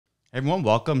Hey everyone,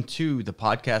 welcome to the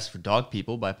podcast for dog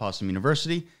people by Pawsome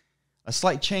University. A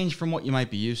slight change from what you might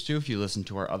be used to if you listen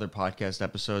to our other podcast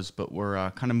episodes, but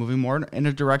we're kind of moving more in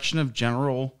a direction of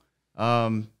general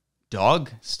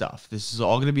dog stuff. This is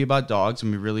all going to be about dogs,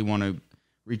 and we really want to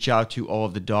reach out to all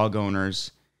of the dog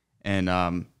owners and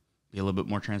be a little bit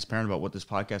more transparent about what this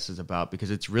podcast is about,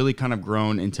 because it's really kind of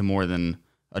grown into more than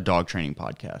a dog training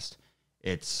podcast.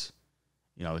 It's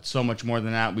so much more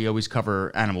than that. We always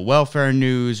cover animal welfare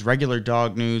news, regular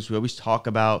dog news. We always talk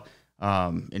about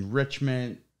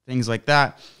enrichment, things like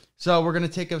that. So we're going to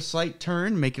take a slight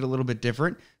turn, make it a little bit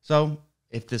different. So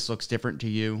if this looks different to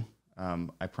you,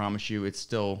 I promise you it's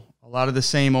still a lot of the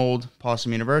same old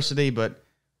Pawsome University, but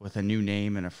with a new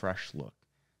name and a fresh look.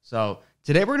 So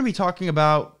today we're going to be talking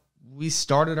about, we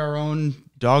started our own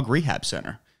dog rehab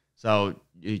center. So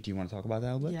do you want to talk about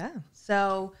that a little bit? Yeah.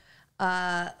 So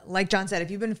like John said, if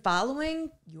you've been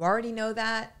following, you already know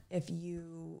that. If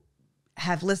you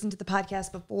have listened to the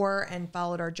podcast before and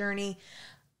followed our journey,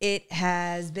 it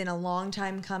has been a long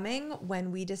time coming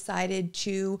when we decided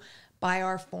to buy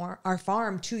our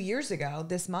farm 2 years ago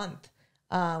this month.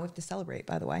 We have to celebrate,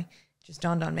 by the way. Just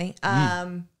dawned on me.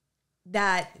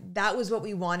 That was what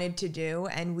we wanted to do.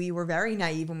 And we were very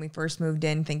naive when we first moved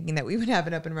in, thinking that we would have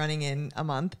it up and running in a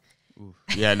month. Oof.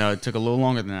 Yeah, no, it took a little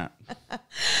longer than that.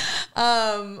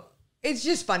 It's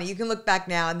just funny. You can look back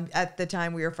now, and at the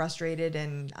time we were frustrated,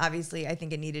 and obviously I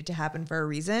think it needed to happen for a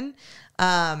reason.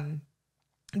 The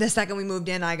second we moved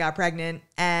in, I got pregnant,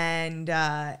 and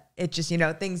it just,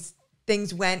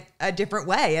 things went a different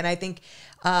way. And I think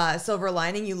silver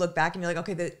lining, you look back and you're like,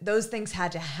 okay, those things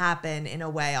had to happen in a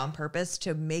way on purpose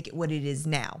to make it what it is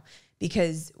now,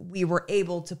 because we were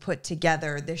able to put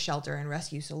together the shelter and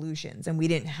rescue solutions, and we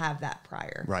didn't have that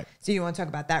prior. Right. So you want to talk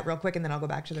about that real quick, and then I'll go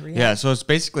back to the rehab? Yeah, so it's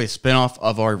basically a spinoff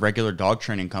of our regular dog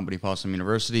training company, Pawsome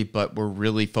University, but we're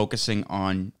really focusing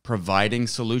on providing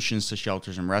solutions to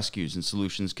shelters and rescues. And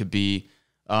solutions could be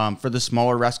for the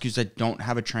smaller rescues that don't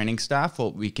have a training staff.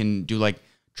 Well, we can do like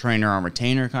trainer on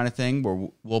retainer kind of thing, where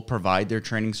we'll provide their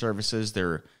training services,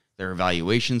 their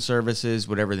evaluation services,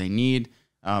 whatever they need.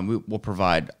 We'll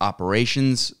provide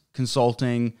operations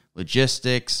consulting,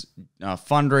 logistics,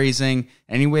 fundraising,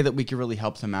 any way that we can really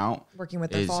help them out. Working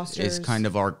with the fosters is kind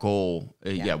of our goal.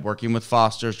 Working with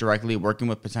fosters directly, working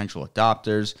with potential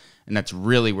adopters, and that's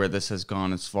really where this has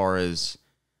gone. As far as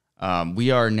we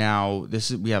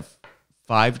have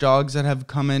 5 dogs that have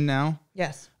come in now.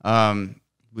 Yes.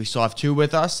 We still have 2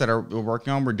 with us that we're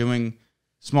working on. We're doing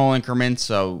small increments,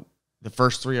 so the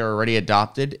first 3 are already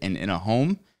adopted and in a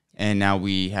home. And now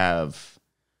we have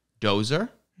Dozer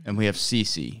and we have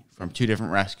Cece from 2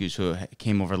 different rescues who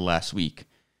came over the last week.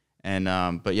 And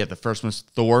but yeah, the first one,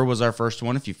 Thor was our first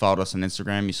one. If you followed us on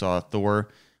Instagram, you saw Thor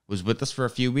was with us for a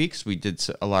few weeks. We did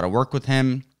a lot of work with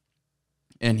him,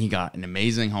 and he got an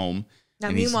amazing home.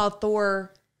 Now, meanwhile,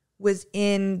 Thor was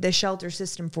in the shelter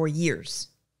system for years.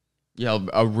 Yeah,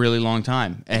 a really long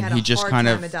time. And he just kind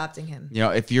of adopting him.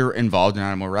 If you're involved in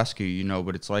animal rescue, you know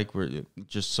what it's like. We're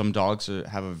just, some dogs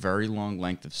have a very long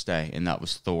length of stay, and that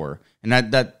was Thor. And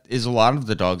that is a lot of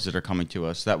the dogs that are coming to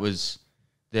us. That was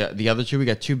the other 2. We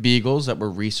got 2 beagles that were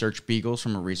research beagles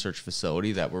from a research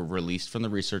facility that were released from the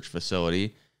research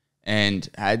facility and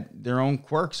had their own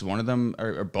quirks. One of them,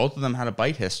 or both of them, had a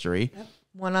bite history. Yep.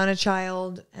 1 on a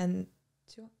child and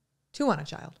 2 on a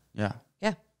child. Yeah.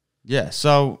 Yeah. Yeah.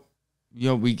 So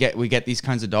we get these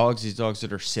kinds of dogs, these dogs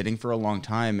that are sitting for a long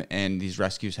time, and these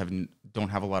rescues don't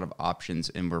have a lot of options,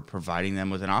 and we're providing them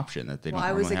with an option that they don't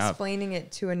normally have. I was explaining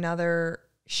it to another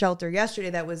shelter yesterday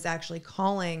that was actually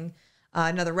calling,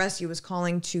 another rescue was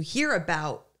calling to hear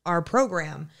about our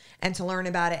program and to learn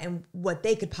about it and what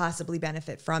they could possibly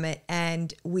benefit from it.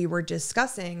 And we were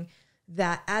discussing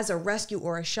that as a rescue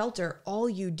or a shelter, all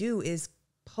you do is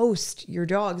post your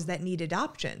dogs that need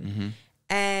adoption. Mm-hmm.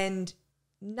 And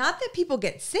not that people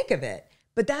get sick of it,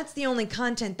 but that's the only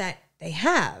content that they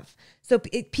have. So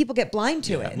people get blind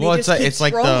to it. And well, it's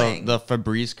like the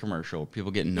Febreze commercial. People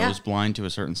get nose blind to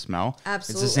a certain smell.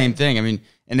 Absolutely. It's the same thing. I mean,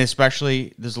 and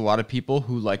especially there's a lot of people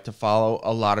who like to follow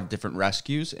a lot of different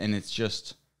rescues, and it's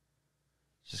just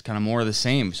kind of more of the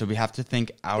same. So we have to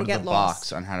think out of the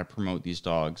box on how to promote these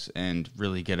dogs and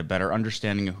really get a better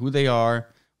understanding of who they are,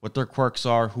 what their quirks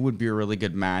are, who would be a really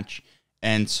good match.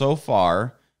 And so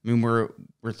far, I mean, we're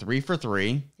 3 for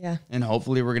 3, and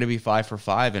hopefully we're going to be 5 for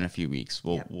 5 in a few weeks.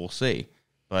 We'll see.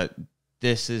 But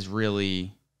this is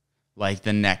really like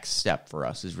the next step for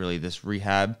us, is really this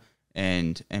rehab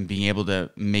and being able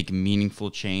to make meaningful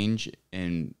change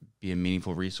and be a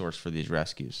meaningful resource for these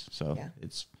rescues. So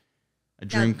it's a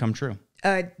dream come true.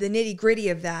 the nitty gritty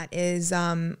of that is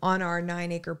on our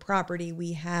 9-acre property,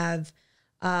 we have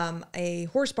a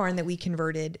horse barn that we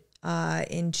converted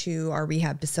into our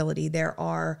rehab facility. There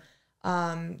are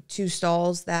 2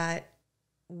 stalls that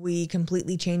we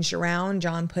completely changed around.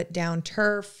 John put down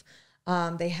turf.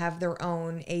 They have their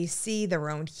own AC, their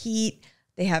own heat.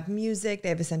 They have music. They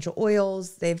have essential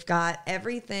oils. They've got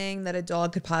everything that a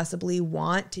dog could possibly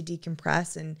want to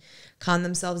decompress and calm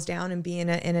themselves down and be in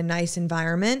a nice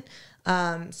environment.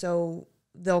 So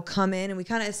they'll come in and we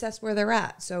kind of assess where they're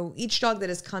at. So each dog that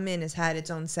has come in has had its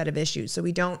own set of issues. So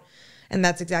we don't, and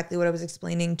that's exactly what I was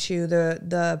explaining to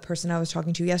the person I was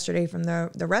talking to yesterday from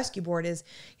the rescue board is,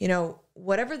 you know,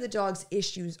 whatever the dog's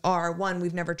issues are, 1,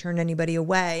 we've never turned anybody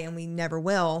away and we never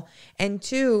will. And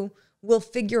 2, we'll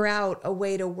figure out a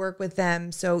way to work with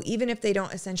them. So even if they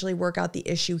don't essentially work out the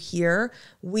issue here,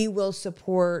 we will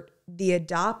support the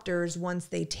adopters once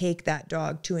they take that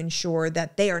dog to ensure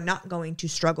that they are not going to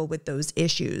struggle with those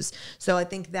issues. So I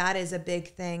think that is a big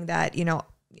thing that, you know,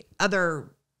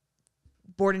 other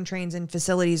board and trains and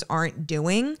facilities aren't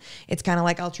doing. It's kind of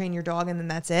like, I'll train your dog and then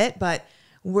that's it. But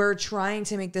we're trying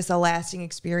to make this a lasting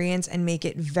experience and make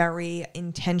it very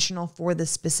intentional for the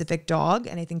specific dog.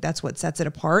 And I think that's what sets it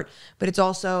apart. But it's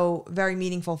also very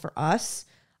meaningful for us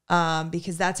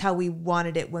because that's how we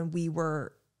wanted it when we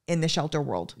were in the shelter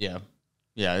world. Yeah.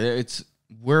 Yeah.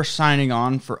 We're signing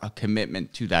on for a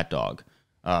commitment to that dog.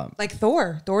 Like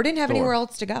Thor. Thor didn't have anywhere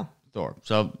else to go. Thor.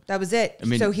 So that was it. I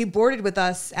mean, so he boarded with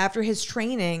us after his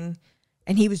training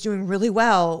and he was doing really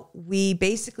well. We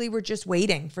basically were just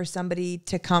waiting for somebody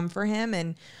to come for him.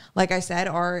 And like I said,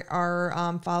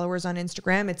 our followers on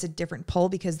Instagram, it's a different poll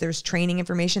because there's training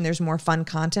information. There's more fun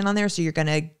content on there. So you're going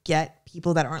to get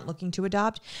people that aren't looking to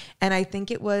adopt. And I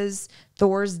think it was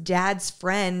Thor's dad's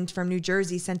friend from New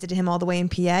Jersey sent it to him all the way in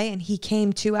PA. And he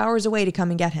came 2 hours away to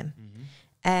come and get him.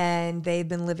 And they've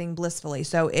been living blissfully.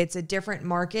 So it's a different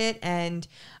market and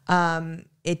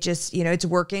it just, you know, it's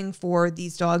working for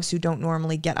these dogs who don't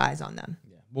normally get eyes on them.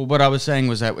 Yeah. Well, what I was saying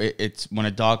was that it's when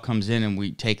a dog comes in and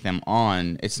we take them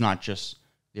on, it's not just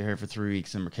they're here for 3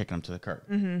 weeks and we're kicking them to the curb.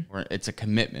 Or it's a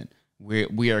commitment.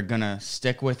 We are going to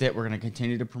stick with it. We're going to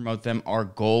continue to promote them. Our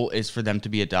goal is for them to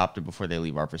be adopted before they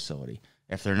leave our facility.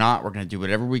 If they're not, we're going to do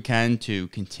whatever we can to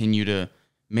continue to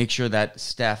make sure that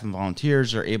staff and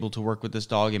volunteers are able to work with this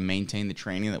dog and maintain the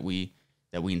training that we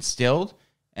instilled.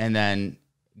 And then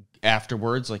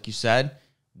afterwards, like you said,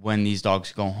 when these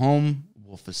dogs go home,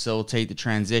 we'll facilitate the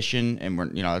transition, and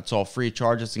it's all free of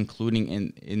charge. It's including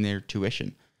in their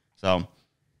tuition. So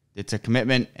it's a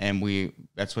commitment, and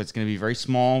that's why it's going to be very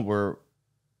small. We're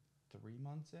 3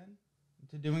 months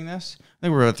into doing this. I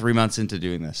think we're about 3 months into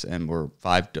doing this, and we're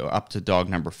up to dog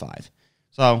number 5.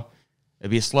 So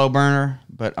it'd be a slow burner,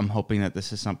 but I'm hoping that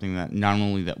this is something that not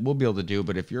only that we'll be able to do,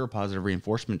 but if you're a positive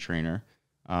reinforcement trainer,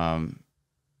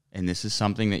 and this is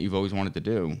something that you've always wanted to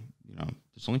do,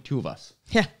 there's only 2 of us.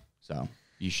 Yeah. So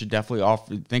you should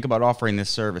definitely think about offering this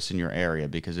service in your area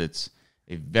because it's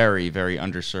a very, very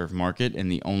underserved market,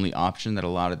 and the only option that a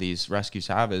lot of these rescues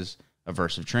have is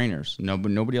aversive trainers.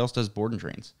 Nobody else does board and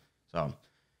trains. So,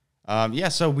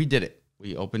 so we did it.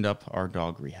 We opened up our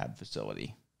dog rehab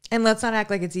facility. And let's not act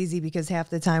like it's easy because half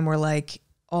the time we're like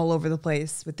all over the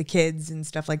place with the kids and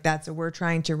stuff like that. So we're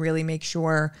trying to really make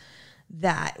sure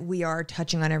that we are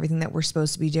touching on everything that we're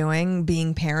supposed to be doing,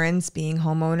 being parents, being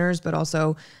homeowners, but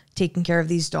also taking care of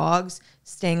these dogs,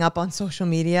 staying up on social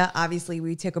media. Obviously,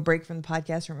 we took a break from the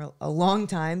podcast for a long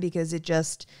time because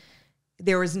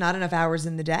there was not enough hours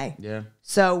in the day. Yeah.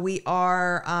 So we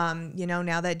are,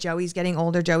 now that Joey's getting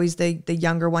older, Joey's the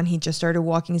younger one. He just started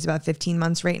walking. He's about 15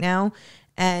 months right now.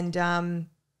 And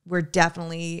we're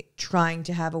definitely trying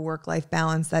to have a work-life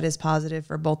balance that is positive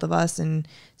for both of us and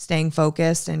staying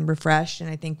focused and refreshed. And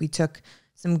I think we took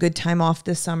some good time off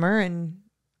this summer and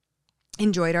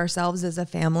enjoyed ourselves as a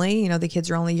family. The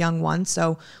kids are only young once,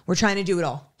 so we're trying to do it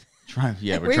all. We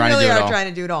really are trying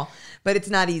to do it all, but it's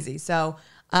not easy. So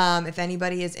if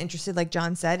anybody is interested, like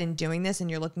John said, in doing this and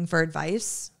you're looking for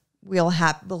advice, we'll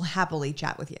happily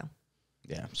chat with you.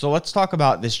 Yeah. So let's talk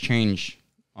about this change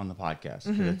on the podcast.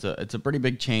 It's a pretty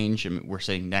big change. I mean, we're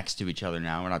sitting next to each other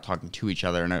now. We're not talking to each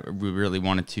other. And we really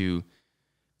wanted to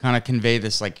kind of convey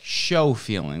this like show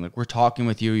feeling. Like we're talking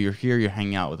with you. You're here. You're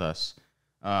hanging out with us.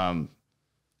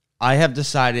 I have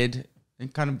decided,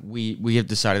 and kind of we have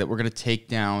decided that we're going to take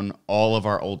down all of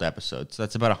our old episodes.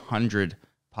 That's about 100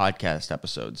 podcast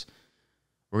episodes.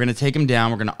 We're going to take them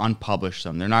down. We're going to unpublish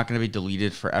them. They're not going to be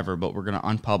deleted forever, but we're going to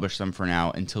unpublish them for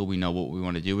now until we know what we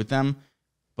want to do with them.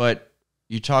 But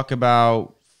you talk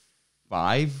about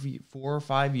 4 or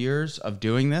 5 years of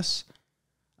doing this.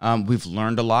 We've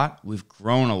learned a lot. We've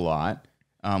grown a lot.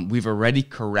 We've already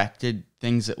corrected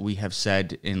things that we have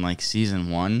said in like season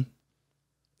 1.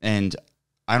 And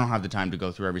I don't have the time to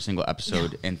go through every single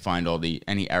episode and find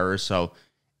any errors. So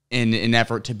in an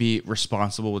effort to be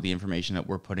responsible with the information that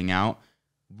we're putting out,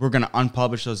 we're going to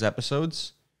unpublish those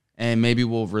episodes. And maybe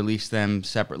we'll release them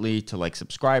separately to like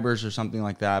subscribers or something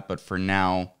like that. But for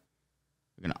now,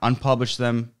 we're going to unpublish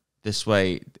them. This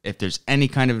way, if there's any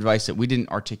kind of advice that we didn't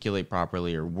articulate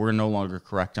properly or we're no longer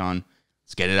correct on,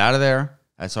 let's get it out of there.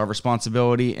 That's our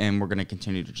responsibility. And we're going to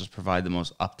continue to just provide the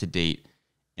most up-to-date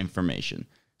information.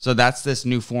 So that's this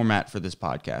new format for this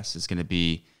podcast. It's going to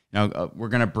be, we're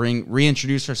going to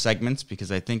reintroduce our segments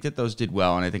because I think that those did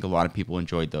well. And I think a lot of people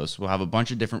enjoyed those. We'll have a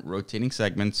bunch of different rotating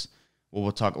segments.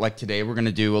 We'll talk, like today, we're going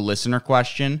to do a listener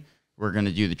question. We're going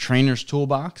to do the trainer's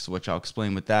toolbox, which I'll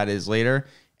explain what that is later.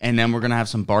 And then we're going to have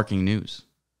some barking news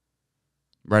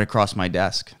right across my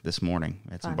desk this morning.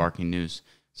 I had some barking news.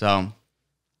 So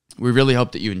we really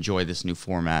hope that you enjoy this new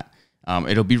format.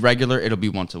 It'll be regular. It'll be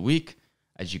once a week.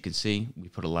 As you can see, we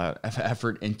put a lot of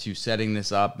effort into setting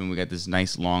this up, and we got this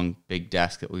nice, long, big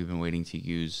desk that we've been waiting to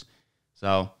use.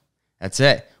 So that's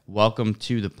it. Welcome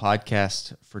to the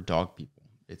podcast for dog people.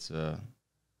 It's a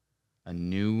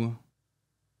new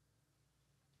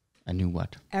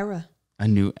what? Era. A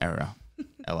new era.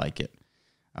 I like it.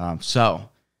 So,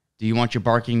 do you want your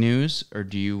barking news, or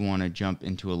do you want to jump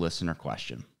into a listener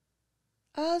question?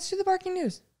 Let's do the barking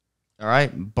news. All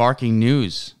right, barking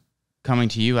news coming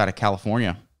to you out of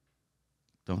California.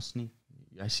 Don't sneak.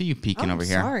 I see you peeking over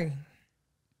here. Sorry.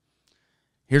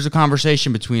 Here's a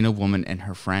conversation between a woman and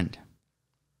her friend.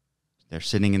 They're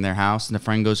sitting in their house, and the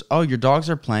friend goes, "Oh, your dogs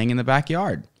are playing in the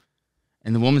backyard."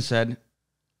 And the woman said,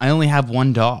 "I only have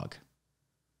one dog."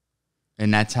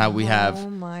 And that's how we have. Oh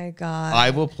my God. I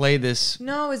will play this.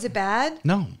 No, is it bad?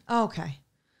 No. Oh, okay.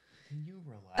 Can you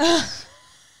relax?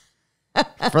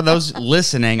 For those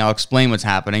listening, I'll explain what's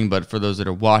happening, but for those that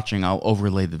are watching, I'll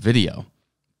overlay the video.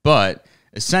 But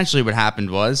essentially what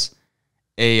happened was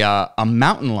a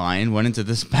mountain lion went into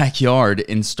this backyard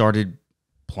and started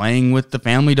playing with the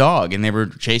family dog, and they were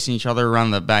chasing each other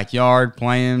around the backyard,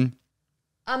 playing.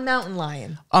 A mountain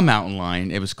lion. A mountain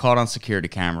lion. It was caught on security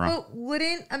camera. Well,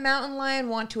 wouldn't a mountain lion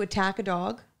want to attack a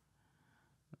dog?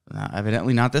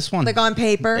 Evidently not this one. Like on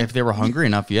paper? If they were hungry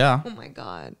enough, yeah. Oh my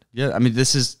God. Yeah, I mean,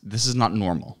 this is not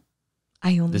normal.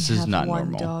 I only This have is not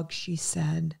one normal. dog, she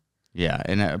said. Yeah,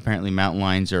 and apparently mountain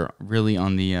lions are really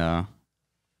on the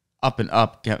up and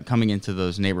up coming into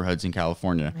those neighborhoods in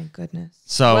California. My goodness.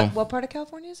 So what part of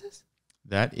California is this?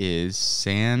 that is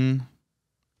you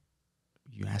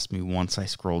asked me once, I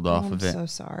scrolled off of it. I'm so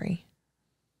sorry.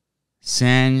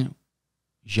 San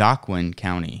Joaquin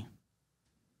County.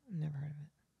 Never heard of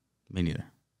it. Me neither.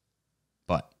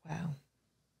 But Wow.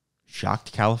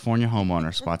 shocked California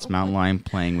homeowner spots mountain lion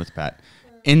playing with pet.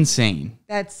 Insane.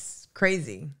 That's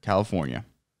crazy. California.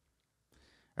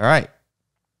 All right.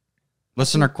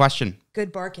 Listener question.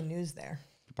 Good barking news there.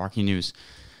 Barking news.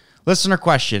 Listener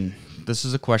question. This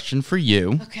is a question for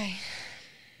you. Okay.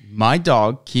 My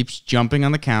dog keeps jumping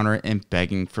on the counter and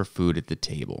begging for food at the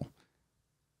table.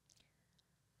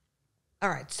 All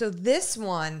right. So this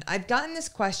one, I've gotten this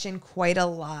question quite a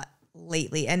lot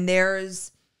lately. And there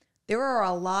are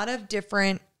a lot of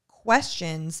different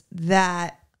questions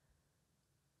that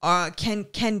can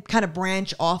kind of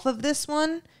branch off of this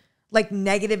one. Like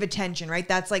negative attention, right?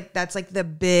 That's like the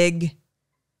big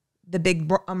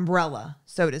umbrella,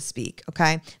 so to speak.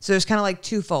 Okay. So there's kind of like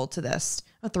twofold to this,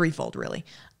 or threefold really.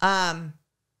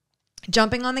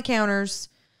 Jumping on the counters,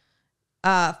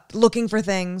 looking for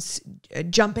things,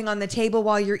 jumping on the table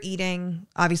while you're eating,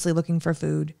 obviously looking for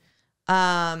food,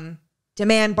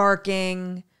 demand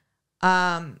barking,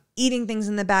 eating things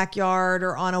in the backyard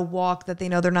or on a walk that they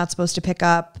know they're not supposed to pick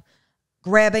up,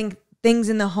 grabbing things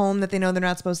in the home that they know they're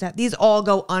not supposed to have. These all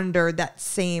go under that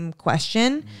same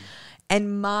question.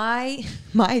 And my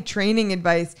training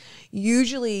advice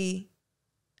usually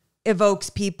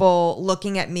evokes people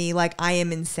looking at me like I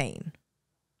am insane.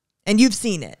 And you've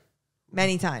seen it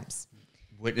many times.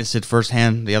 Witnessed it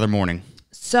firsthand the other morning.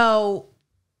 So,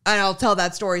 and I'll tell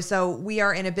that story. So we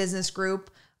are in a business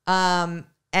group, and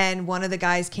one of the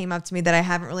guys came up to me that I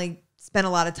haven't really spent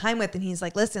a lot of time with, and he's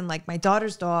like, listen, like my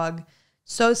daughter's dog,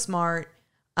 so smart,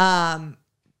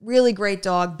 really great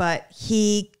dog, but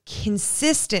he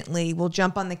consistently will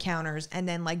jump on the counters and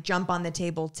then like jump on the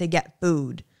table to get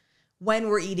food when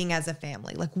we're eating as a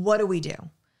family. Like, what do we do?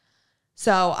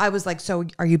 So I was like, so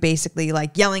are you basically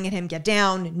like yelling at him, get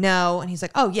down? No. And he's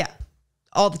like, oh yeah,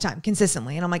 all the time,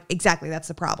 consistently. And I'm like, exactly. That's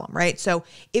the problem. Right. So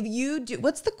if you do,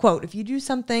 what's the quote? If you do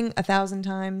something 1,000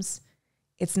 times,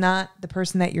 it's not the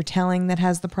person that you're telling that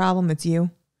has the problem. It's you.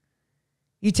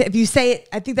 If you say it,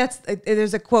 I think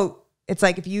there's a quote. It's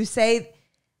like if you say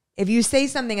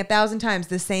something 1,000 times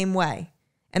the same way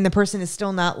and the person is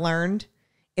still not learned,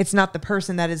 it's not the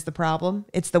person that is the problem.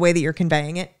 It's the way that you're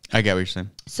conveying it. I get what you're saying.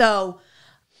 So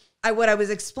what I was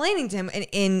explaining to him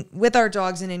in with our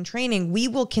dogs and in training, we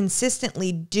will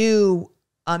consistently do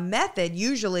a method.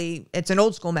 Usually it's an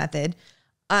old school method,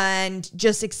 and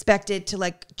just expect it to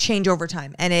like change over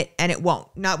time. And it won't,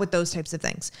 not with those types of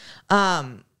things.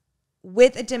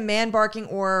 With a demand barking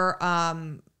or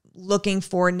looking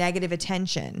for negative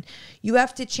attention, you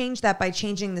have to change that by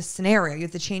changing the scenario. You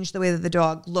have to change the way that the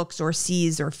dog looks or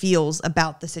sees or feels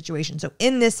about the situation. So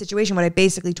in this situation, what I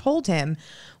basically told him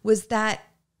was that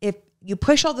if you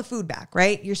push all the food back,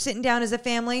 right? You're sitting down as a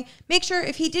family, make sure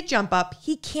if he did jump up,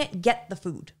 he can't get the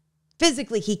food.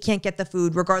 Physically, he can't get the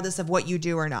food regardless of what you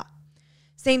do or not.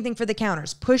 Same thing for the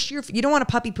counters. You don't want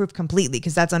to puppy proof completely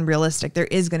because that's unrealistic. There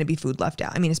is going to be food left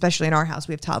out. I mean, especially in our house,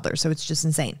 we have toddlers, so it's just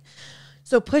insane.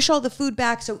 So push all the food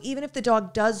back. So even if the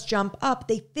dog does jump up,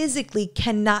 they physically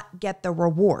cannot get the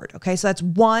reward. Okay. So that's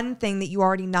one thing that you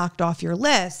already knocked off your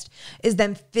list, is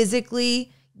them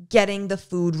physically getting the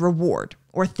food reward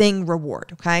or thing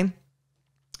reward. Okay.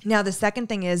 Now, the second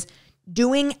thing is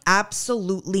doing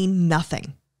absolutely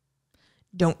nothing.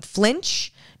 Don't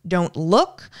flinch. Don't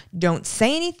look. Don't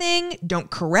say anything.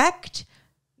 Don't correct.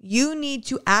 You need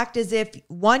to act as if,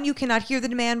 one, you cannot hear the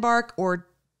demand bark, or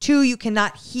two, you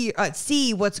cannot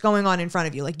see what's going on in front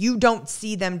of you. Like you don't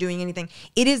see them doing anything.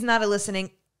 It is not eliciting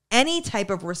any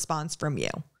type of response from you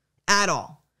at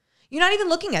all. You're not even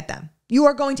looking at them. You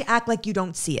are going to act like you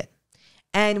don't see it.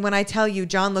 And when I tell you,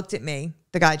 John looked at me,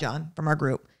 the guy John from our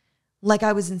group, like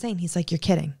I was insane. He's like, "You're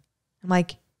kidding." I'm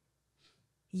like,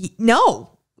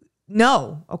 no.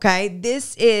 Okay.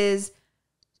 This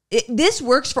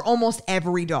works for almost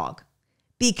every dog,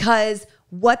 because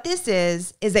what this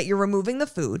is that you're removing the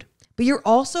food, but you're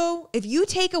also, if you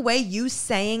take away you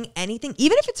saying anything,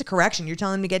 even if it's a correction, you're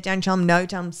telling them to get down, you tell them no, you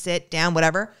tell them sit down,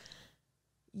 whatever,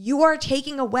 you are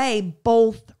taking away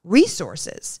both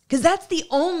resources, because that's the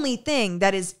only thing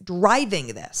that is driving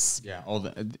this. Yeah.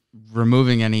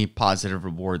 Removing any positive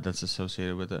reward that's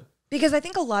associated with it. Because I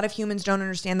think a lot of humans don't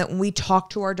understand that when we talk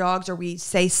to our dogs or we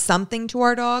say something to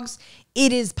our dogs,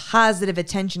 it is positive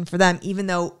attention for them, even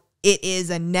though it is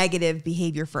a negative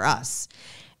behavior for us.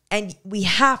 And we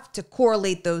have to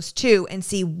correlate those two and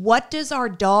see, what does our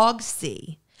dog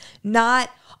see? Not,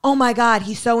 oh my God,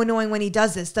 he's so annoying when he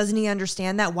does this. Doesn't he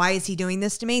understand that? Why is he doing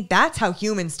this to me? That's how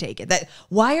humans take it. That,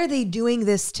 why are they doing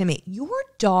this to me? Your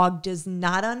dog does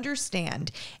not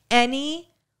understand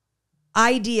any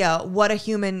idea what a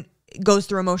human goes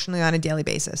through emotionally on a daily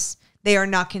basis. They are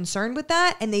not concerned with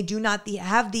that, and they do not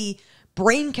have the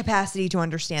brain capacity to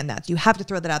understand that. So you have to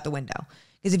throw that out the window,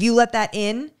 because if you let that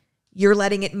in, you're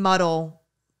letting it muddle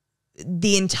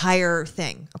the entire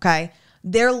thing. Okay.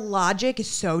 Their logic is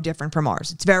so different from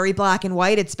ours. It's very black and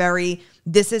white. It's very,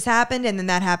 this has happened and then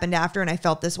that happened after, and I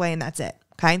felt this way and that's it.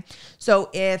 Okay. So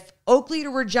if Oakley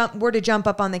were to jump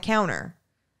up on the counter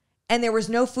and there was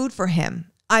no food for him,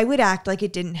 I would act like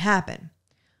it didn't happen.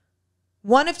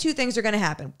 One of two things are going to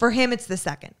happen. For him, it's the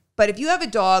second. But if you have a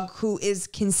dog who is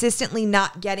consistently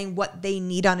not getting what they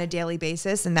need on a daily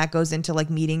basis, and that goes into like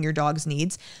meeting your dog's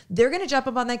needs, they're going to jump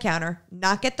up on that counter,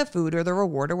 not get the food or the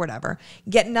reward or whatever,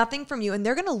 get nothing from you. And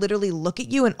they're going to literally look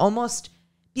at you and almost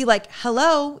be like,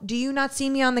 hello, do you not see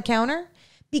me on the counter?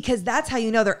 Because that's how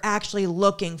you know they're actually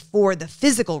looking for the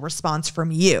physical response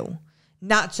from you,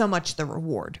 not so much the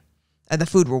reward, the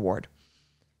food reward.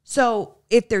 So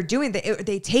if they're doing that,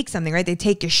 they take something, right? They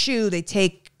take a shoe, they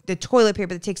take the toilet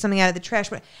paper, they take something out of the trash,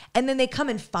 and then they come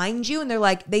and find you and they're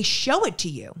like, they show it to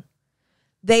you.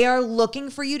 They are looking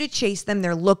for you to chase them.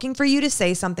 They're looking for you to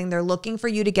say something. They're looking for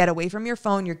you to get away from your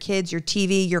phone, your kids, your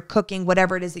TV, your cooking,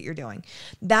 whatever it is that you're doing.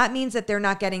 That means that they're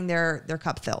not getting their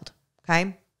cup filled,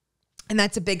 okay? And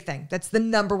that's a big thing. That's the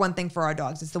number one thing for our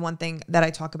dogs. It's the one thing that I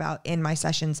talk about in my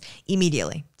sessions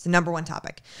immediately. It's the number one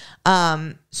topic.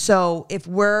 So if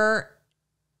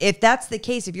that's the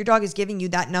case, if your dog is giving you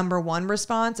that number one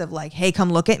response of like, hey,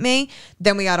 come look at me,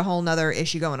 then we got a whole nother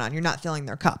issue going on. You're not filling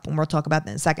their cup. And we'll talk about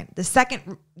that in a second.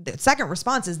 The second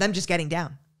response is them just getting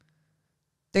down.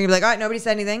 They're gonna be like, all right, nobody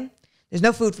said anything. There's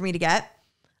no food for me to get.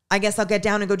 I guess I'll get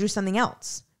down and go do something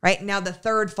else. Right? Now, the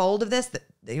third fold of this, that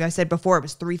I said before, it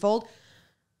was threefold.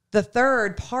 The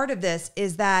third part of this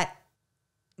is that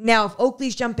now if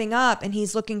Oakley's jumping up and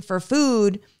he's looking for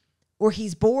food, or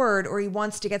he's bored, or he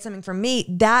wants to get something from me,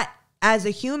 that as a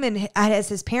human, as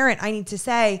his parent, I need to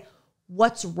say,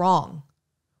 what's wrong?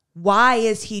 Why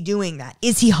is he doing that?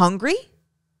 Is he hungry?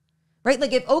 Right?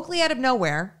 Like if Oakley out of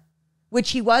nowhere, which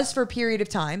he was for a period of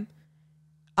time,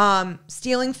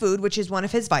 Stealing food, which is one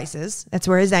of his vices. That's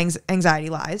where his anxiety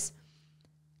lies.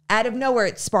 Out of nowhere,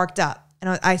 it sparked up.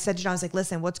 And I said to John, I was like,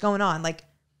 listen, what's going on? Like,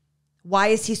 why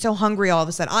is he so hungry all of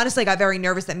a sudden? Honestly, I got very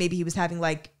nervous that maybe he was having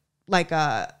like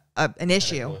a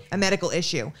medical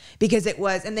issue because it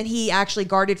was, and then he actually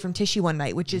guarded from Tishy one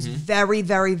night, which is very,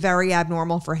 very, very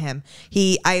abnormal for him.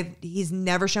 He's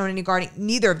never shown any guarding,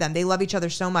 neither of them. They love each other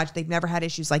so much. They've never had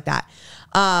issues like that.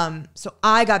 So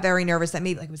I got very nervous that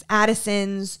maybe like it was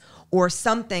Addison's or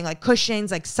something like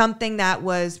Cushing's, like something that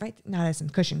was, right? Not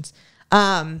Addison's, Cushing's,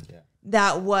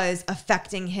 that was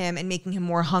affecting him and making him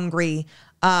more hungry.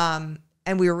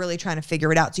 And we were really trying to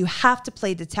figure it out. So you have to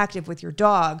play detective with your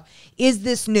dog. Is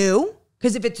this new?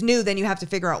 Because if it's new, then you have to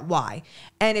figure out why.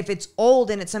 And if it's old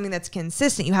and it's something that's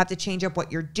consistent, you have to change up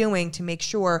what you're doing to make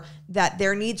sure that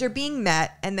their needs are being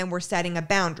met. And then we're setting a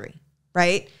boundary,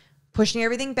 right? Pushing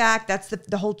everything back. That's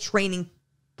the whole training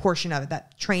portion of it,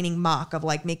 that training mock of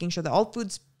like making sure that all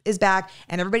food is back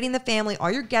and everybody in the family,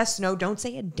 all your guests know, don't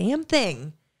say a damn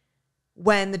thing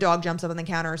when the dog jumps up on the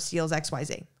counter or steals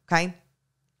XYZ, okay?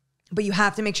 But you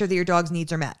have to make sure that your dog's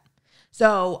needs are met.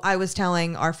 So I was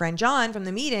telling our friend John from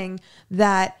the meeting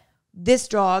that this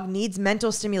dog needs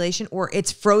mental stimulation or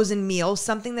it's frozen meals,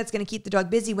 something that's going to keep the dog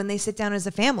busy when they sit down as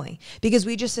a family. Because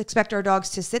we just expect our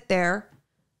dogs to sit there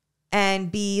and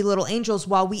be little angels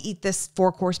while we eat this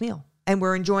 4-course meal. And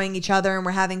we're enjoying each other and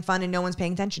we're having fun and no one's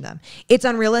paying attention to them. It's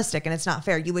unrealistic and it's not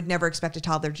fair. You would never expect a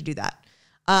toddler to do that.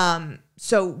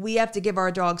 So we have to give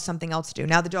our dogs something else to do.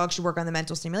 Now the dog should work on the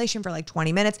mental stimulation for like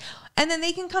 20 minutes and then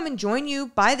they can come and join you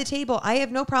by the table. I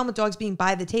have no problem with dogs being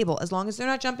by the table as long as they're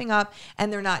not jumping up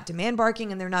and they're not demand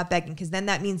barking and they're not begging, because then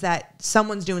that means that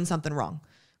someone's doing something wrong,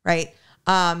 right?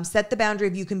 Set the boundary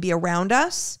of you can be around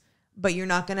us, but you're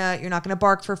not gonna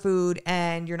bark for food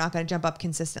and you're not gonna jump up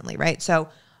consistently, right? So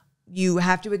you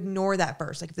have to ignore that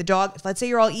first. Like if let's say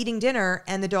you're all eating dinner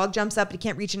and the dog jumps up and he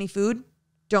can't reach any food,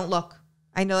 don't look.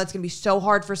 I know that's going to be so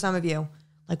hard for some of you.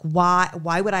 Like, why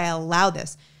would I allow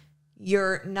this?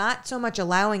 You're not so much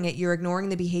allowing it. You're ignoring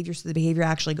the behavior so the behavior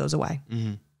actually goes away.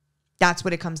 Mm-hmm. That's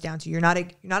what it comes down to. You're not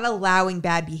allowing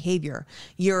bad behavior.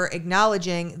 You're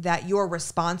acknowledging that your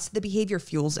response to the behavior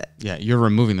fuels it. Yeah, you're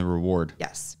removing the reward.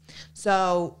 Yes.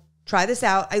 So try this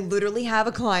out. I literally have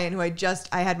a client who I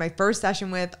had my first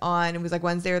session with on, it was like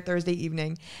Wednesday or Thursday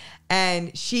evening.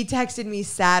 And she texted me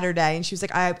Saturday and she was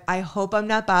like, I hope I'm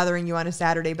not bothering you on a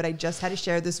Saturday, but I just had to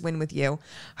share this win with you.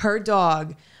 Her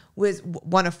dog was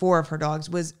one of 4 of her dogs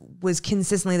was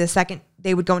consistently the second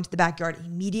they would go into the backyard,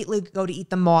 immediately go to eat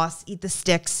the moss, eat the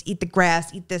sticks, eat the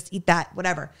grass, eat this, eat that,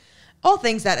 whatever. All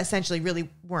things that essentially really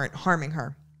weren't harming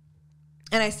her.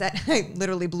 And I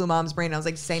literally blew mom's brain. I was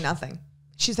like, say nothing.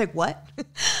 She's like, what?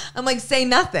 I'm like, say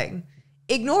nothing.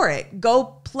 Ignore it. Go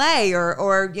play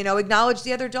or acknowledge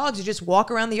the other dogs or just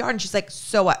walk around the yard. And she's like,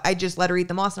 so what? I just let her eat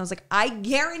the moss. And I was like, I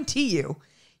guarantee you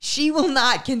she will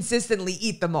not consistently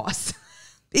eat the moss.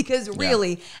 Because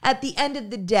really, at the end of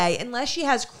the day, unless she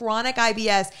has chronic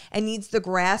IBS and needs the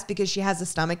grass because she has a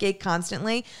stomach ache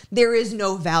constantly, there is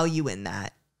no value in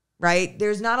that. Right?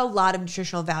 There's not a lot of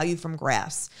nutritional value from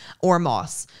grass or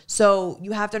moss. So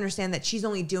you have to understand that she's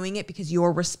only doing it because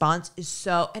your response is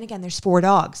so, and again, there's 4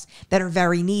 dogs that are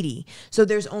very needy. So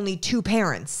there's only 2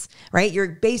 parents, right? You're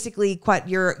basically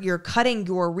you're cutting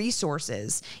your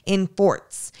resources in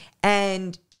fourths.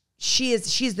 And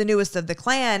she's the newest of the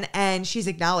clan and she's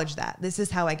acknowledged that. This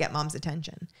is how I get mom's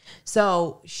attention.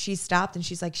 So she stopped and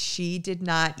she's like, she did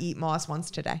not eat moss once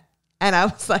today. And I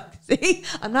was like, see,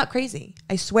 I'm not crazy.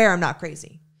 I swear I'm not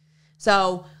crazy.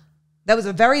 So that was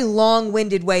a very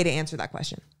long-winded way to answer that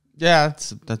question. Yeah,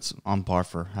 that's on par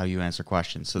for how you answer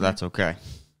questions. So that's okay.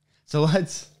 So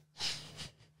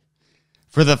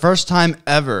for the first time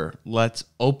ever, let's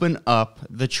open up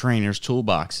the trainer's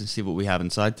toolbox and see what we have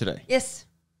inside today. Yes,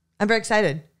 I'm very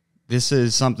excited. This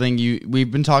is something we've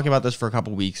been talking about this for a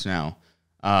couple weeks now.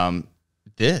 But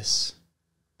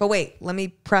wait, let me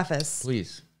preface.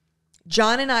 Please.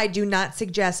 John and I do not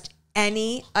suggest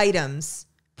any items,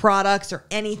 products, or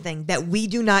anything that we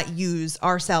do not use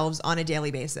ourselves on a daily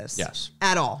basis. Yes.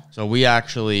 At all. So we have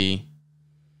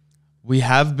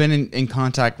been in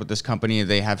contact with this company.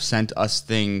 They have sent us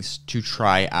things to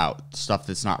try out, stuff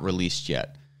that's not released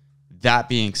yet. That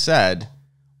being said,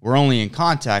 we're only in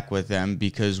contact with them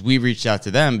because we reached out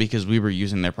to them because we were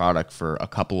using their product for a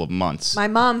couple of months. My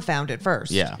mom found it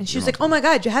first. Yeah. And she was like, oh my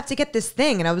God, you have to get this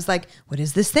thing. And I was like, what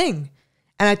is this thing?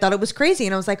 And I thought it was crazy.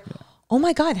 And I was like, oh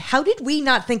my God, how did we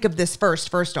not think of this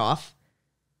first off?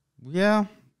 Yeah.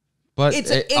 But it's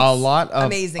a lot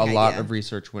of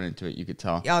research went into it, you could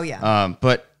tell. Oh, yeah.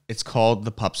 But it's called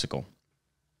the Pupsicle.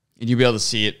 And you'll be able to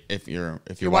see it if you're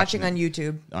watching on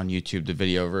YouTube. On YouTube, the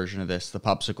video version of this, the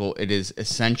popsicle. It is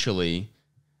essentially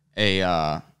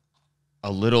a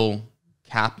little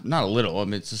cap, not a little. I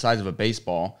mean, it's the size of a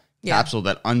baseball capsule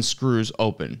that unscrews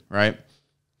open, right?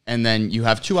 And then you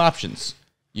have two options.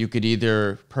 You could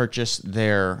either purchase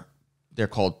they're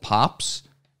called pops,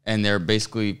 and they're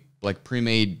basically like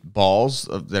pre-made balls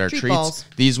that are treats. Balls.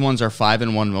 These ones are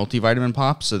 5-in-1 multivitamin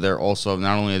pops, so they're also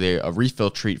not only are they a refill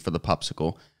treat for the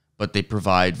popsicle, but they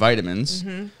provide vitamins.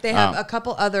 Mm-hmm. They have a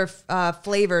couple other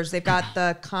flavors. They've got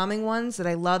the calming ones that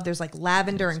I love. There's like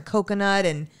lavender and coconut,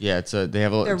 and they're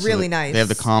really nice. They have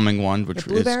the calming one, which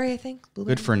the blueberry, is I think,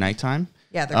 blueberry. good for nighttime.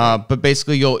 Yeah, they're good. But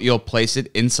basically, you'll place it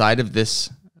inside of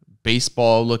this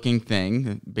baseball-looking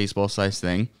thing, baseball-sized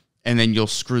thing, and then you'll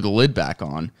screw the lid back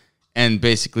on, and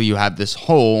basically you have this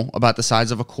hole about the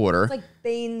size of a quarter. It's like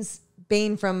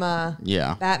Bane from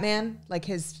Batman, like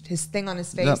his thing on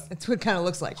his face. Yep. That's what it kind of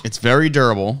looks like. It's very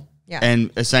durable. Yeah.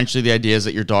 And essentially the idea is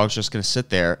that your dog's just going to sit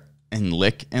there and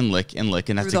lick and lick and lick,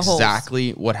 and that's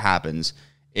exactly what happens.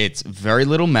 It's very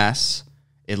little mess.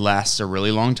 It lasts a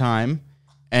really long time.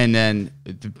 And then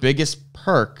the biggest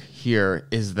perk here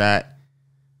is that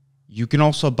you can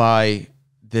also buy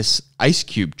this ice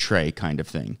cube tray kind of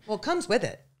thing. Well, it comes with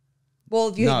it. Well,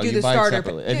 if you do the buy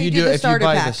starter, if you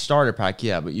buy the starter pack,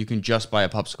 yeah, but you can just buy a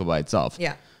popsicle by itself.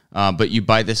 Yeah. But you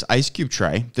buy this ice cube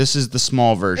tray. This is the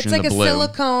small version. It's like the blue. a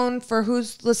silicone. For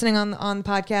who's listening on the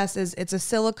podcast, it's a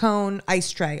silicone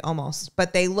ice tray almost,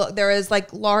 but they're as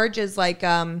like large as like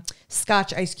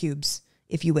Scotch ice cubes,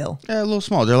 if you will. Yeah, a little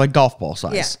small. They're like golf ball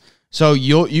size. Yeah. So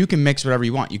you can mix whatever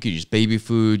you want. You could use baby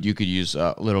food. You could use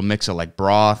a little mix of like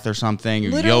broth or something,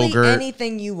 or Literally yogurt.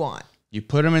 Anything you want. You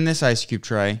put them in this ice cube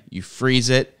tray. You freeze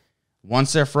it.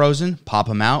 Once they're frozen, pop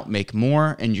them out, make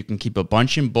more, and you can keep a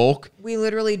bunch in bulk. We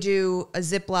literally do a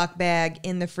Ziploc bag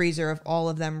in the freezer of all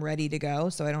of them ready to go,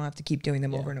 so I don't have to keep doing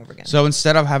them over and over again. So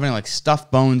instead of having like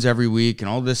stuffed bones every week and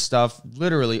all this stuff,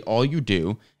 literally all you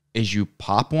do is you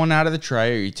pop one out of the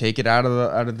tray, or you take it out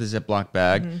of the Ziploc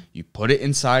bag, you put it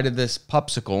inside of this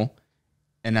popsicle,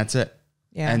 and that's it.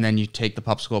 Yeah. And then you take the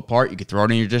popsicle apart, you can throw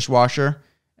it in your dishwasher,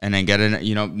 and then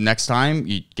next time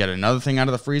you get another thing out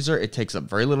of the freezer. It takes up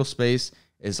very little space.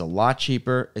 It's a lot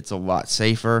cheaper. It's a lot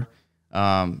safer.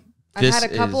 I've had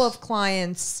a couple of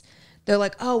clients. They're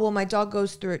like, "Oh, well, my dog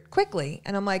goes through it quickly,"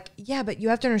 and I'm like, "Yeah, but you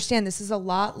have to understand this is a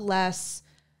lot less.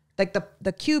 Like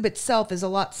the cube itself is a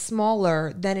lot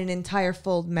smaller than an entire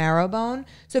full marrow bone.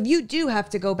 So if you do have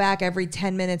to go back every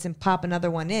 10 minutes and pop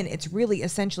another one in, it's really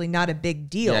essentially not a big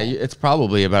deal." Yeah, it's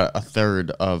probably about a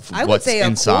third of I what's would say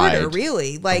inside. A quarter,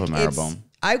 really. Like of a marrow bone.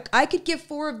 I could give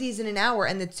 4 of these in an hour,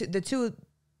 and the two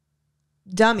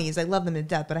dummies, I love them to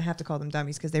death, but I have to call them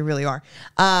dummies because they really are.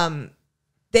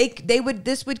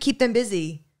 This would keep them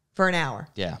busy for an hour.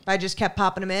 Yeah. If I just kept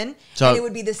popping them in. So, and it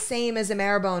would be the same as a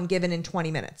marrow bone given in 20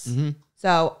 minutes. Mm-hmm.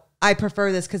 So I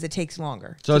prefer this because it takes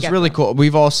longer. So it's really cool.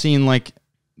 We've all seen, like,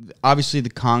 obviously the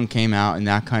Kong came out, and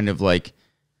that kind of like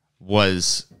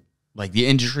was like the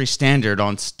industry standard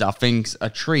on stuffing a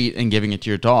treat and giving it to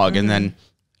your dog. Mm-hmm. And then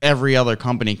every other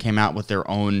company came out with their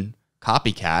own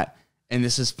copycat. And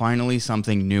this is finally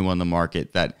something new on the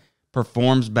market that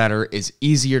performs better, is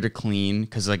easier to clean,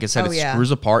 because like I said, screws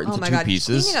apart into two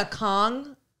pieces. Cleaning a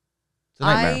Kong,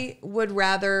 I would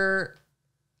rather,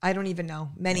 I don't even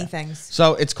know, many things.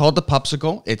 So it's called the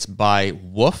Popsicle. It's by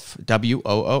Woof,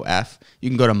 WOOF. You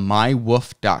can go to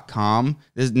mywoof.com.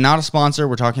 This is not a sponsor.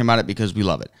 We're talking about it because we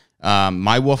love it.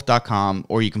 Mywoof.com,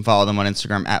 or you can follow them on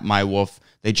Instagram at mywoof.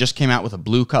 They just came out with a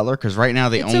blue color, because right now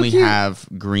they only have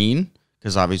green,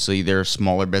 because obviously they're a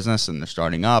smaller business and they're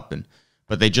starting up,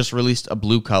 but they just released a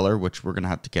blue color, which we're going to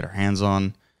have to get our hands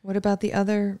on. What about the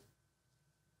other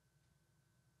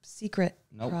secret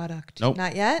product? Nope.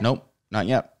 Not yet? Nope. Not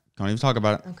yet. Don't even talk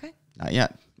about it. Okay. Not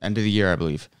yet. End of the year, I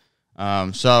believe.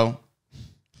 So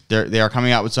they are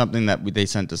coming out with something that they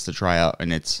sent us to try out,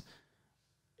 and it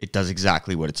does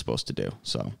exactly what it's supposed to do.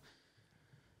 So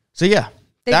yeah.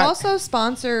 They've also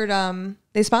sponsored,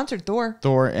 they sponsored Thor.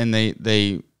 And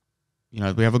they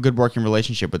we have a good working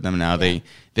relationship with them now. Yeah.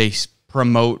 They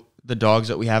promote the dogs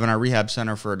that we have in our rehab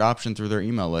center for adoption through their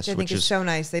email list, which is so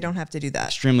nice. They don't have to do that.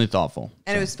 Extremely thoughtful.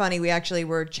 And it was funny. We actually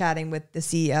were chatting with the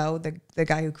CEO, the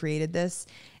guy who created this,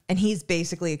 and he's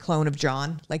basically a clone of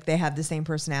John. Like, they have the same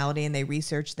personality, and they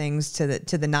research things to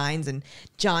the nines. And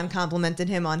John complimented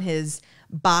him on his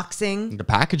boxing. The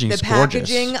packaging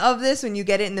of this when you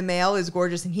get it in the mail is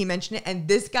gorgeous, and he mentioned it, and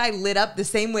this guy lit up the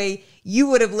same way you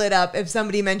would have lit up if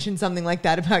somebody mentioned something like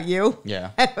that about you.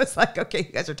 Yeah. And it was like, okay,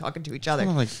 you guys are talking to each other.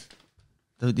 Like,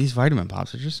 these vitamin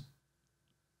pops are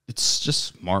it's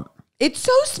just smart. It's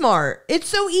so smart. It's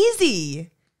so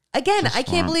easy. Again, I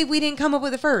can't believe we didn't come up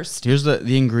with it first. Here's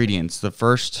the ingredients. The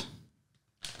first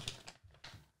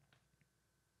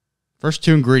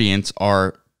two ingredients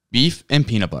are beef and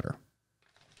peanut butter.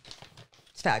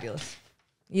 It's fabulous.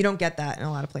 You don't get that in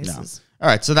a lot of places. No.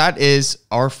 All right, so that is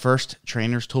our first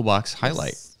Trainer's Toolbox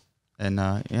highlight. Yes. And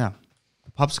yeah,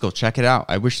 Popsicle, check it out.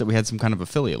 I wish that we had some kind of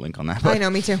affiliate link on that. I know,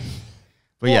 me too.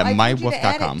 But well, yeah,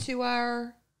 mywoof.com. Add it to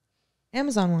our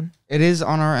Amazon one. It is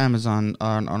on our Amazon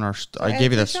on our. I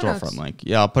gave you that storefront link.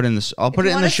 Yeah, I'll put it in this. I'll put it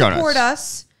in the show notes. Support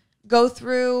us. Go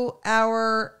through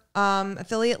our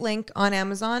affiliate link on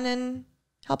Amazon and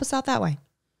help us out that way.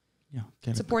 Yeah,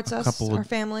 supports us, our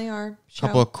family, our show.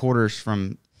 Couple of quarters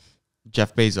from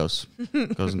Jeff Bezos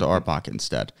goes into our pocket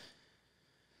instead.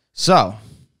 So,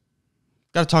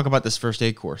 got to talk about this first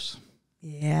aid course.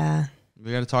 Yeah,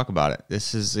 we got to talk about it.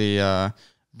 This is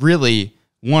really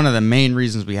one of the main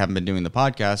reasons we haven't been doing the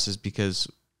podcast is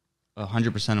because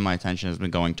 100% of my attention has been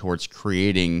going towards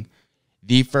creating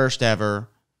the first ever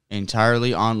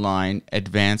entirely online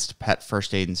advanced pet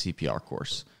first aid and CPR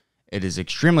course. It is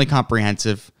extremely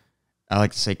comprehensive. I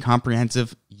like to say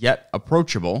comprehensive yet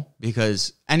approachable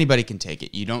because anybody can take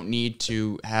it. You don't need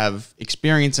to have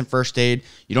experience in first aid.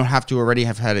 You don't have to already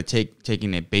have had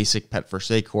taking a basic pet first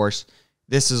aid course.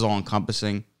 This is all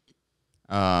encompassing.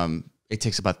 It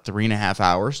takes about 3.5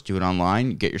 hours. Do it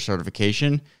online. You get your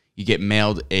certification. You get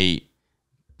mailed a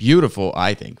beautiful.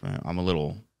 I think I'm a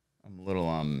little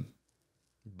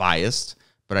biased,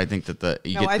 but I think that the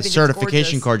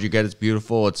certification card you get is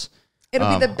beautiful.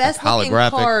 It'll be the best looking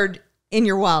card in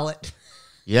your wallet.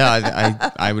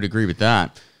 Yeah, I would agree with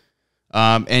that.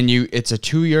 And it's a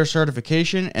 2-year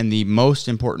certification, and the most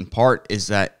important part is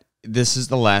that this is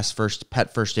the last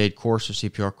pet first aid course or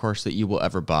CPR course that you will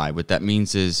ever buy. What that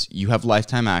means is you have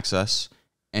lifetime access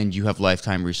and you have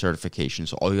lifetime recertification.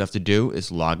 So all you have to do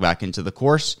is log back into the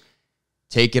course,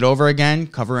 take it over again,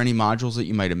 cover any modules that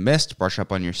you might have missed, brush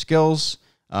up on your skills,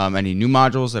 any new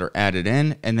modules that are added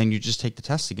in, and then you just take the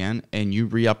test again and you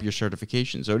re-up your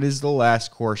certification. So it is the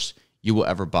last course you will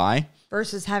ever buy.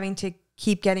 Versus having to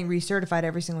keep getting recertified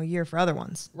every single year for other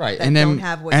ones. Right. And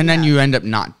then you end up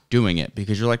not doing it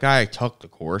because you're like, I took the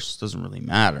course. It doesn't really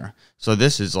matter. So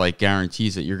this is like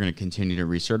guarantees that you're going to continue to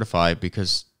recertify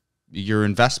because your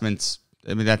investments,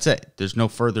 I mean, that's it. There's no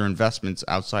further investments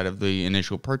outside of the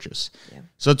initial purchase. Yeah.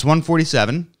 So it's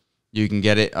 $147. You can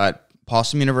get it at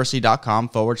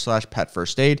pawsomeuniversity.com/pet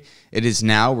first aid. It is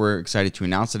now, we're excited to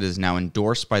announce it is now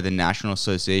endorsed by the National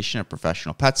Association of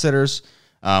Professional Pet Sitters.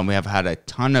 We have had a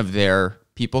ton of their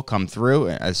people come through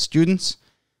as students,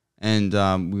 and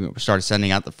we started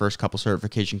sending out the first couple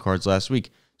certification cards last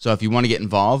week. So if you want to get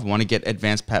involved, want to get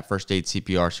advanced pet first aid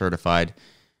CPR certified,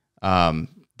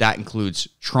 that includes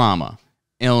trauma,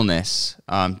 illness,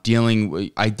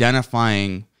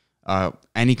 identifying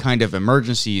any kind of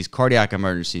emergencies, cardiac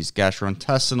emergencies,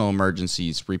 gastrointestinal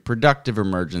emergencies, reproductive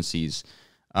emergencies.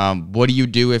 What do you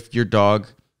do if your dog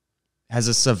has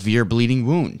a severe bleeding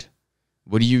wound?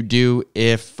 What do you do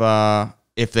if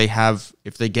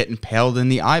they get impaled in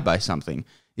the eye by something?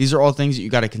 These are all things that you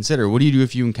got to consider. What do you do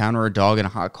if you encounter a dog in a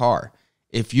hot car?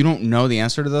 If you don't know the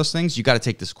answer to those things, you got to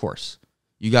take this course.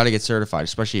 You got to get certified,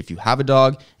 especially if you have a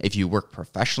dog, if you work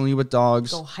professionally with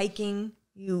dogs. Go hiking.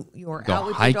 You're out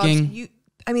with your dogs.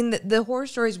 I mean, the horror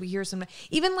stories we hear sometimes,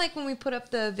 even like when we put up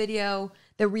the video,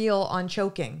 the reel on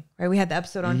choking, right? We had the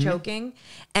episode on choking,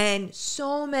 and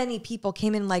so many people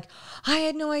came in like, I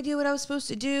had no idea what I was supposed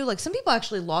to do. Like some people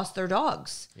actually lost their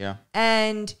dogs. Yeah.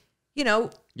 And,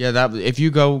 Yeah, that if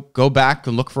you go back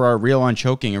and look for our reel on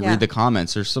choking and read the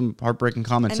comments, there's some heartbreaking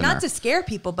comments in there. And not to scare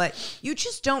people, but you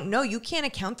just don't know. You can't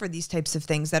account for these types of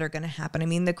things that are going to happen. I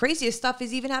mean, the craziest stuff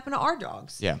has even happened to our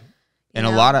dogs. Yeah. And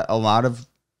a lot of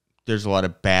there's a lot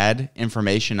of bad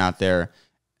information out there,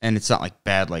 and it's not like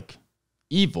bad like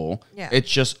evil. Yeah.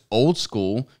 It's just old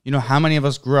school. You know, how many of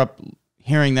us grew up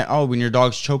hearing that, when your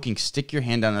dog's choking, stick your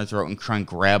hand down their throat and try and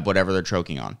grab whatever they're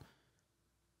choking on.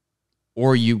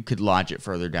 Or you could lodge it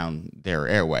further down their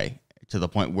airway to the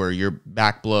point where your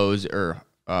back blows or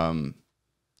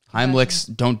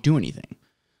Heimlichs don't do anything.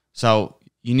 So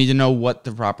you need to know what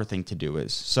the proper thing to do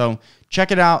is. So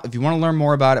check it out. If you want to learn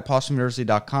more about it,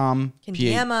 pawsomeuniversity.com. Can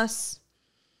DM us.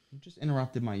 You just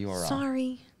interrupted my URL.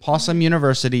 Sorry.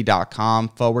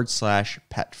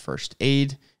 pawsomeuniversity.com/pet first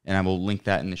aid. And I will link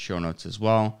that in the show notes as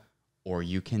well. Or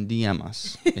you can DM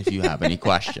us if you have any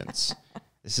questions.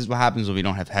 This is what happens when we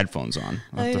don't have headphones on.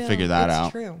 We'll have to figure that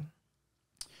out. That's true.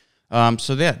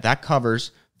 So that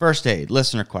covers first aid,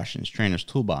 listener questions, trainer's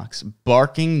toolbox,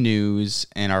 barking news,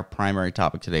 and our primary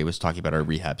topic today was talking about our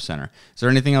rehab center. Is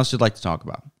there anything else you'd like to talk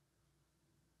about?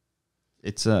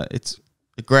 it's a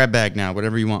grab bag now,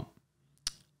 whatever you want.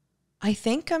 I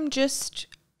think I'm just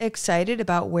excited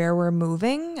about where we're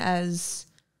moving as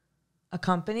a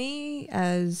company,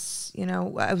 as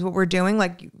as what we're doing,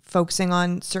 like focusing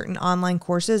on certain online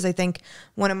courses. I think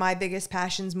one of my biggest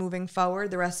passions moving forward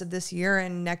the rest of this year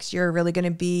and next year are really going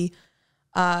to be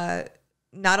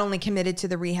not only committed to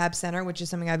the rehab center, which is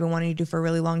something I've been wanting to do for a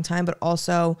really long time, but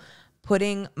also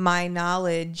putting my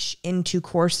knowledge into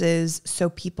courses so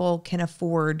people can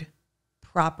afford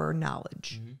proper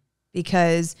knowledge. Mm-hmm.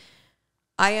 Because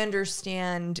I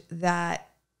understand that,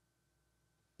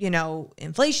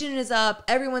 inflation is up,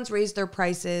 everyone's raised their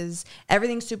prices,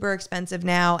 everything's super expensive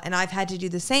now, and I've had to do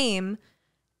the same,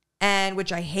 and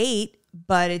which I hate,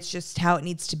 but it's just how it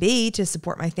needs to be to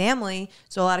support my family.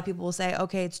 So a lot of people will say,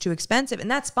 okay, it's too expensive, and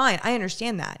that's fine. I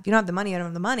understand that. If you don't have the money, I don't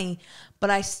have the money,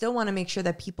 but I still want to make sure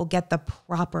that people get the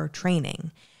proper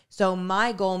training. So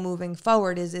my goal moving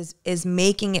forward is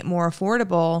making it more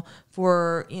affordable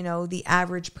for, the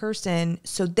average person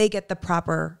so they get the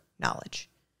proper knowledge.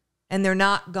 And they're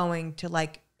not going to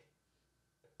like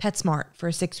PetSmart for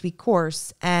a 6-week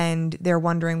course and they're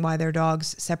wondering why their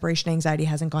dog's separation anxiety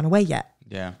hasn't gone away yet.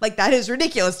 Yeah. Like that is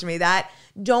ridiculous to me. That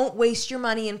don't waste your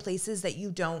money in places that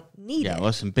you don't need it. Yeah,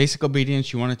 listen, basic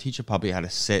obedience, you want to teach a puppy how to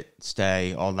sit,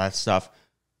 stay, all that stuff.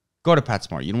 Go to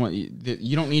PetSmart. You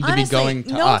don't need to be going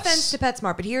to no us. Offense to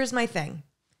PetSmart, but here's my thing.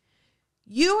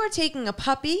 You are taking a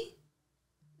puppy,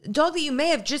 a dog that you may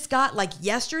have just got like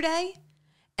yesterday,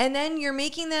 and then you're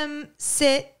making them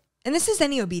sit, and this is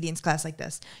any obedience class like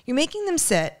this. You're making them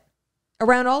sit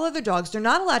around all other dogs. They're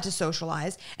not allowed to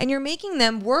socialize, and you're making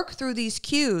them work through these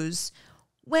cues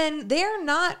when they're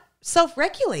not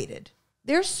self-regulated.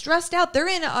 They're stressed out. They're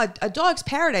in a dog's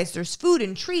paradise. There's food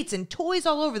and treats and toys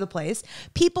all over the place.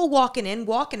 People walking in,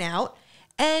 walking out.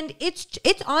 And it's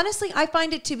honestly, I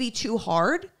find it to be too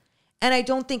hard. And I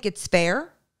don't think it's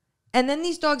fair. And then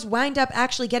these dogs wind up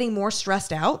actually getting more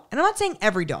stressed out. And I'm not saying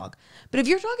every dog. But if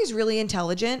your dog is really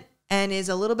intelligent and is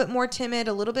a little bit more timid,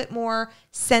 a little bit more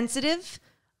sensitive,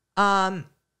 a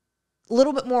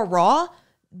little bit more raw,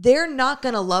 they're not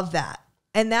going to love that.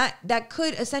 And that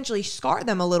could essentially scar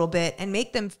them a little bit and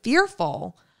make them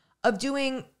fearful of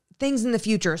doing things in the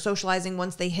future, socializing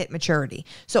once they hit maturity.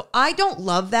 So I don't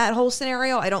love that whole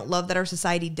scenario. I don't love that our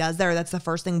society does that, or that's the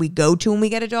first thing we go to when we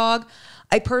get a dog.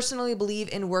 I personally believe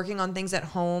in working on things at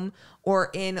home or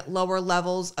in lower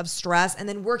levels of stress and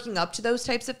then working up to those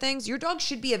types of things. Your dog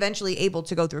should be eventually able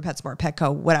to go through PetSmart,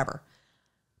 Petco, whatever.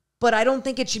 But I don't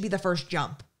think it should be the first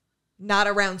jump. Not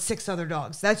around 6 other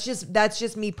dogs. That's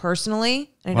just me personally.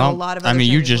 I know a lot of other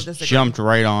you just jumped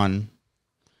right on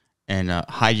and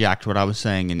hijacked what I was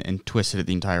saying and twisted it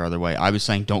the entire other way. I was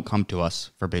saying don't come to us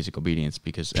for basic obedience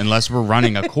because unless we're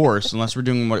running a course, unless we're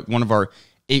doing one of our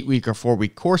 8-week or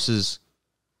 4-week courses,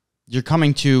 you're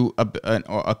coming to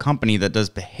a company that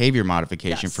does behavior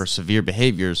modification for severe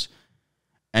behaviors,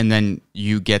 and then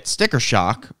you get sticker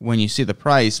shock when you see the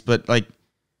price. But like,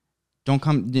 don't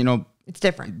come, It's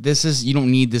different. You don't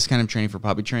need this kind of training for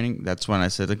puppy training. That's when I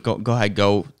said, like, go ahead,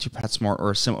 go to PetSmart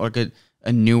or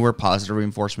a newer positive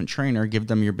reinforcement trainer. Give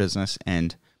them your business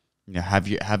and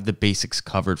have the basics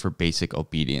covered for basic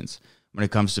obedience. When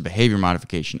it comes to behavior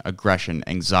modification, aggression,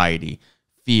 anxiety,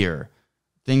 fear,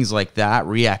 things like that,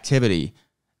 reactivity,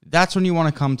 that's when you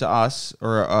want to come to us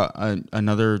or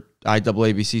another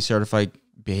IAABC certified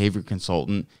behavior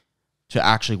consultant to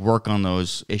actually work on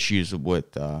those issues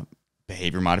with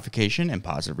behavior modification and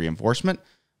positive reinforcement.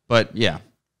 But yeah,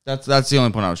 that's the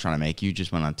only point I was trying to make. You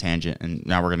just went on a tangent, and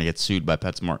now we're going to get sued by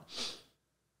PetSmart. Is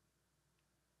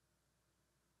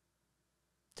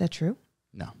that true?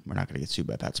 No, we're not going to get sued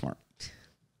by PetSmart.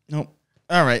 Nope.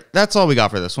 All right, that's all we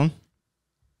got for this one.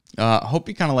 Hope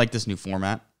you kind of like this new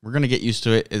format. We're going to get used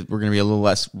to it. We're going to be a little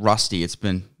less rusty. It's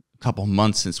been a couple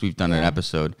months since we've done an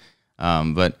episode.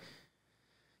 But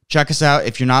check us out.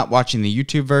 If you're not watching the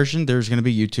YouTube version, there's going to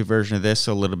be a YouTube version of this,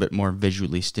 so a little bit more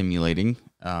visually stimulating.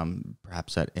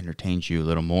 Perhaps that entertains you a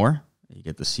little more. You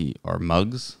get to see our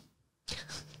mugs.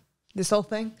 This whole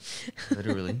thing?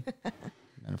 Literally.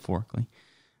 Metaphorically.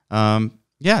 Yeah,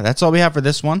 that's all we have for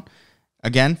this one.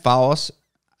 Again, follow us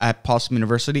at Pawsome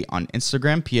University on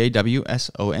Instagram,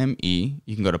 Pawsome.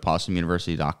 You can go to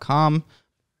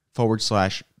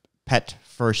pawsomeuniversity.com/pet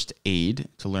first aid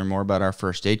to learn more about our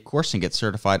first aid course and get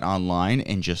certified online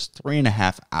in just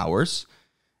 3.5 hours.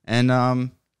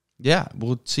 And yeah,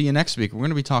 we'll see you next week. We're going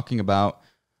to be talking about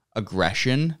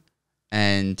aggression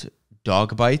and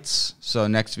dog bites. So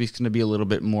next week's going to be a little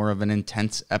bit more of an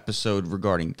intense episode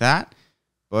regarding that.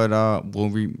 But we'll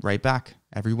be right back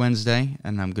every Wednesday,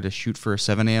 and I'm going to shoot for a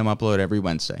 7 a.m. upload every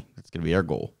Wednesday. That's going to be our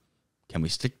goal. Can we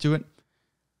stick to it?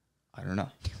 I don't know.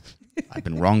 I've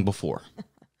been wrong before.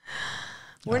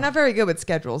 We're not very good with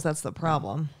schedules. That's the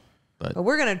problem. But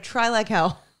we're going to try like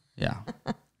hell. Yeah.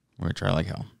 We're going to try like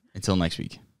hell. Until next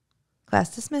week.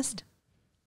 Class dismissed.